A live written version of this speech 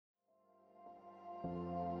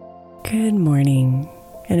Good morning,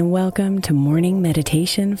 and welcome to Morning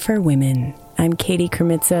Meditation for Women. I'm Katie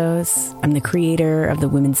Kermitzos. I'm the creator of the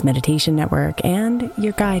Women's Meditation Network and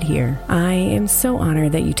your guide here. I am so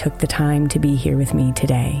honored that you took the time to be here with me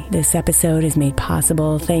today. This episode is made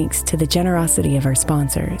possible thanks to the generosity of our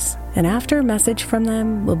sponsors. And after a message from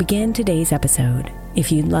them, we'll begin today's episode.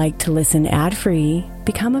 If you'd like to listen ad-free,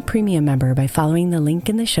 become a premium member by following the link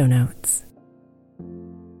in the show notes.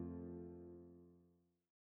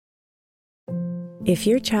 If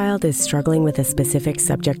your child is struggling with a specific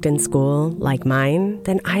subject in school, like mine,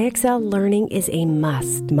 then IXL Learning is a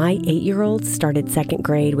must. My 8-year-old started second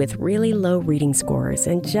grade with really low reading scores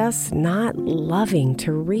and just not loving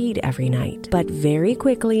to read every night. But very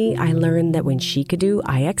quickly, I learned that when she could do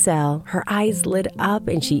IXL, her eyes lit up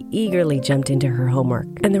and she eagerly jumped into her homework.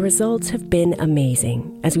 And the results have been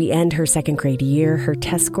amazing. As we end her second grade year, her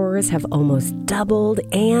test scores have almost doubled,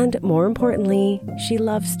 and more importantly, she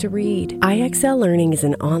loves to read. IXL Learning is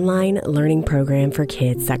an online learning program for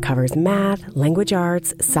kids that covers math, language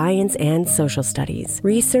arts, science, and social studies.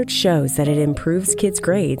 Research shows that it improves kids'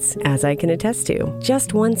 grades, as I can attest to.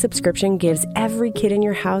 Just one subscription gives every kid in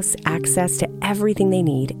your house access to everything they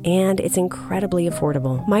need, and it's incredibly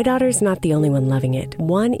affordable. My daughter's not the only one loving it.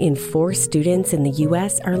 1 in 4 students in the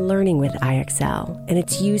U.S. are learning with IXL, and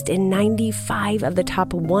it's used in 95 of the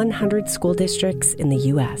top 100 school districts in the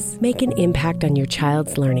U.S. Make an impact on your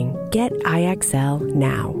child's learning. Get IXL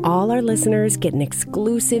now. All our listeners get an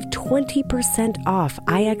exclusive 20% off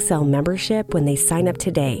IXL membership when they sign up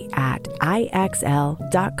today at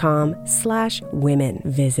IXL.com/women.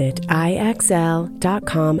 Visit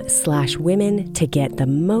IXL.com/women to get the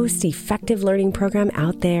most effective learning program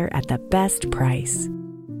out there at the best price.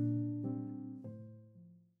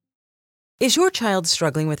 Is your child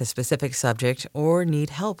struggling with a specific subject or need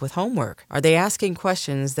help with homework? Are they asking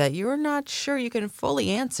questions that you're not sure you can fully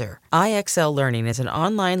answer? IXL Learning is an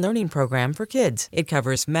online learning program for kids. It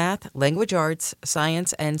covers math, language arts,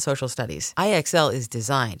 science, and social studies. IXL is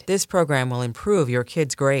designed. This program will improve your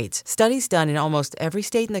kids' grades. Studies done in almost every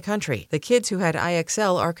state in the country. The kids who had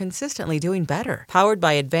IXL are consistently doing better. Powered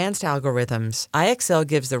by advanced algorithms, IXL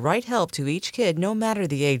gives the right help to each kid no matter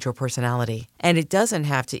the age or personality. And it doesn't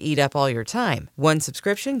have to eat up all your time. One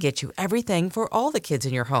subscription gets you everything for all the kids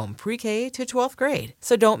in your home, pre-K to 12th grade.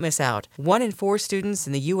 So don't miss out. 1 in 4 students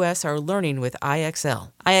in the U.S. are learning with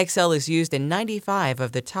IXL. IXL is used in 95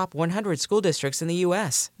 of the top 100 school districts in the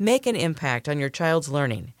U.S. Make an impact on your child's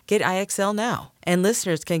learning. Get IXL now. And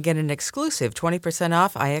listeners can get an exclusive 20%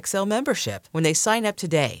 off IXL membership when they sign up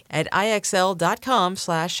today at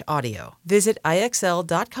IXL.com/audio. Visit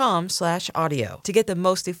IXL.com/audio to get the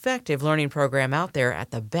most effective learning program out there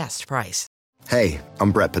at the best price. Hey,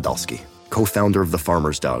 I'm Brett Podolsky, co-founder of The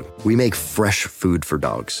Farmer's Dog. We make fresh food for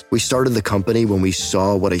dogs. We started the company when we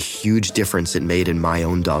saw what a huge difference it made in my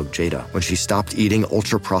own dog, Jada, when she stopped eating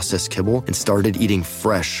ultra-processed kibble and started eating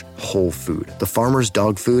fresh, whole food. The Farmer's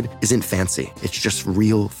Dog food isn't fancy. It's just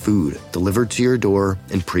real food delivered to your door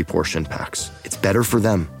in pre-portioned packs. It's better for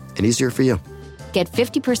them and easier for you. Get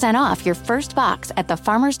 50% off your first box at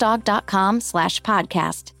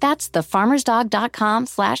thefarmersdog.com/podcast. That's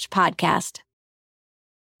thefarmersdog.com/podcast.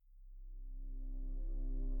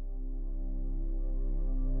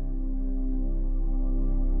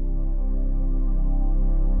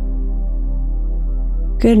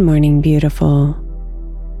 Good morning, beautiful.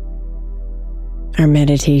 Our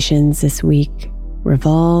meditations this week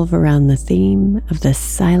revolve around the theme of the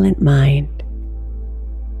silent mind.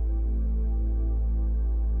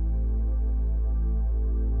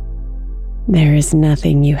 There is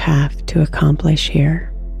nothing you have to accomplish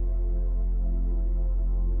here.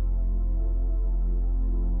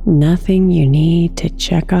 Nothing you need to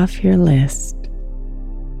check off your list.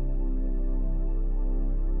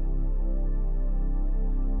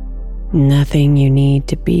 Nothing you need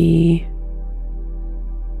to be.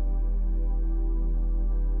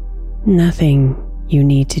 Nothing you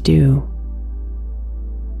need to do.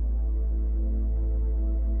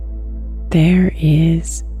 There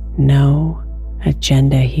is no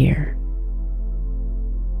agenda here.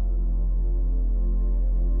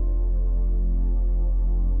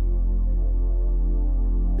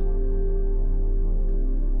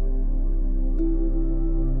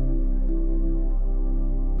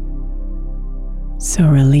 So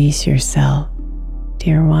release yourself,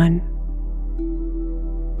 dear one,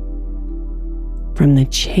 from the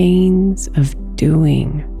chains of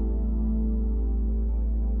doing,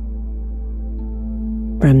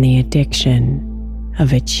 from the addiction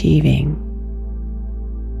of achieving.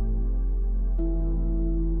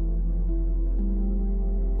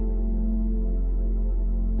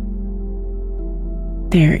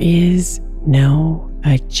 There is no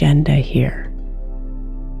agenda here,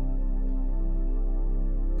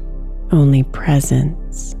 only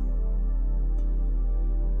presence,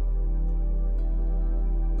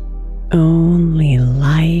 only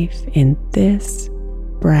life in this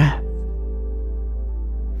breath.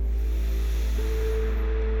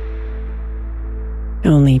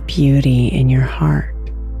 Only beauty in your heart.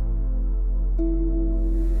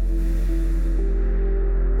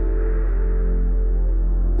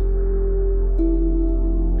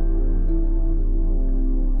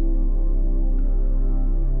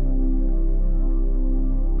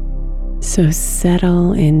 So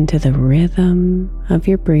settle into the rhythm of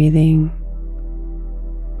your breathing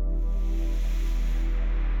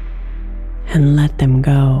and let them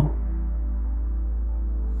go.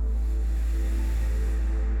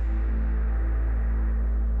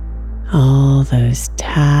 All those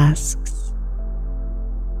tasks,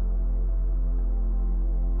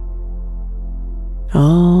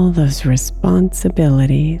 all those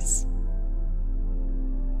responsibilities,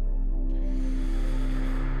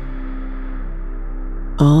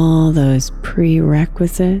 all those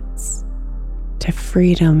prerequisites to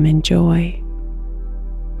freedom and joy.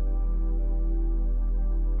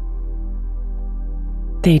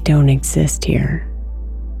 They don't exist here.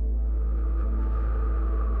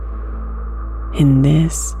 In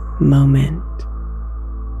this moment.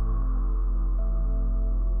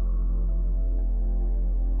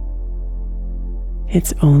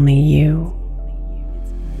 It's only you.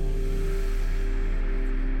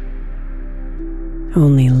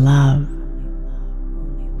 Only love.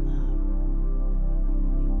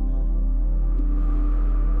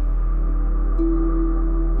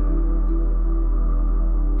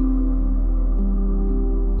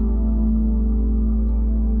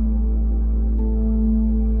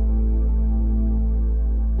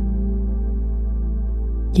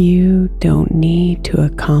 You don't need to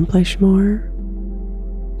accomplish more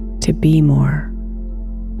to be more.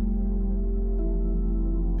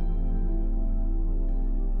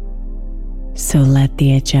 So let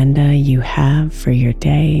the agenda you have for your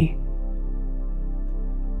day,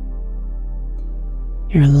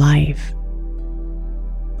 your life,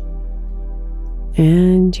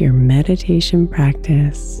 and your meditation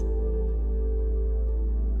practice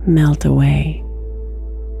melt away.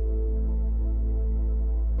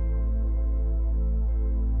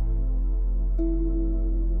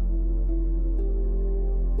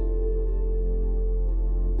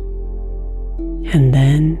 And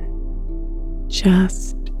then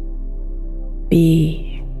just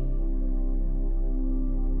be.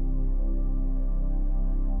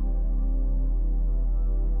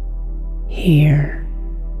 Here.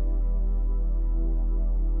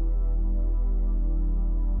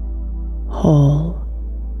 Whole.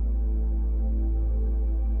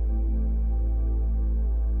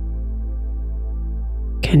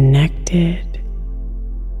 Connected.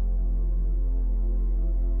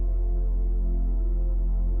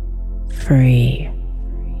 Free.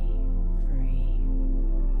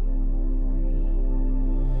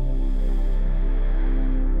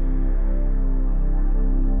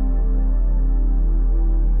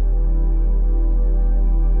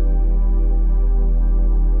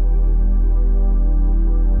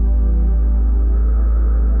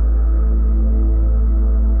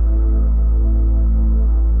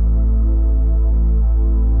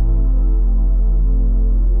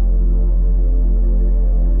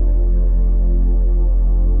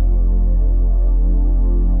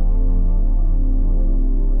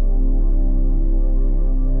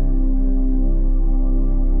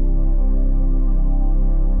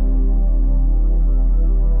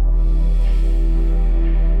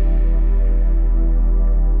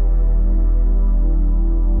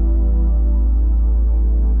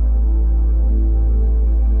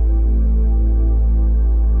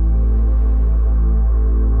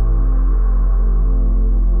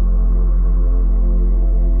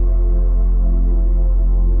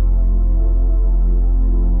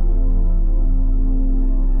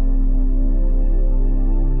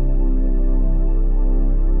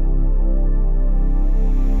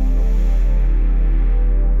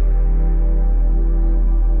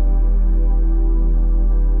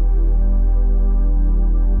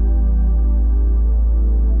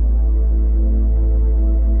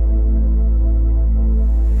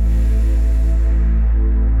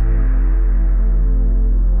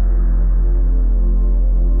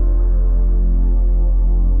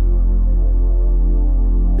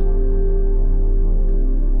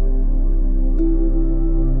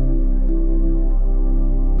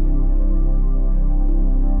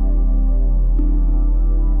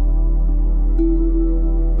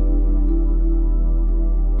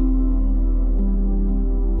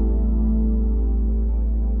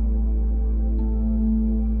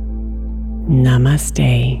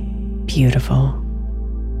 Namaste, beautiful.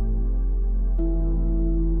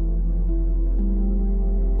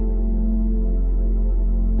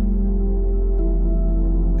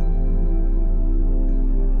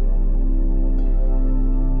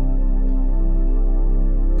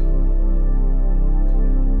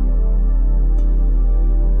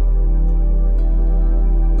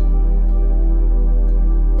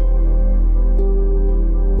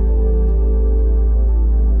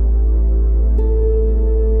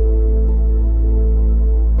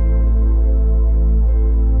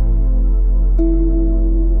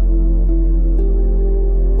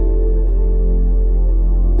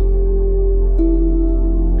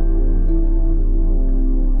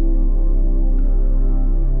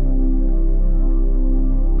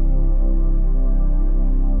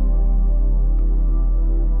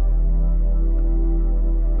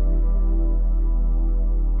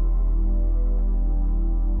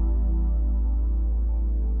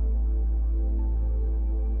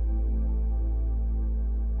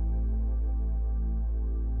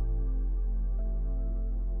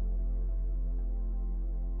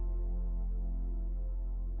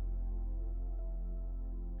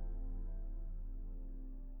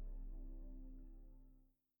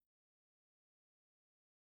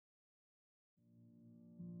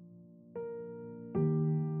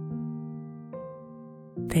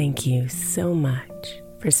 Thank you so much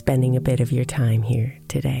for spending a bit of your time here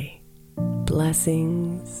today.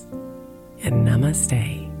 Blessings and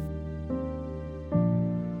namaste.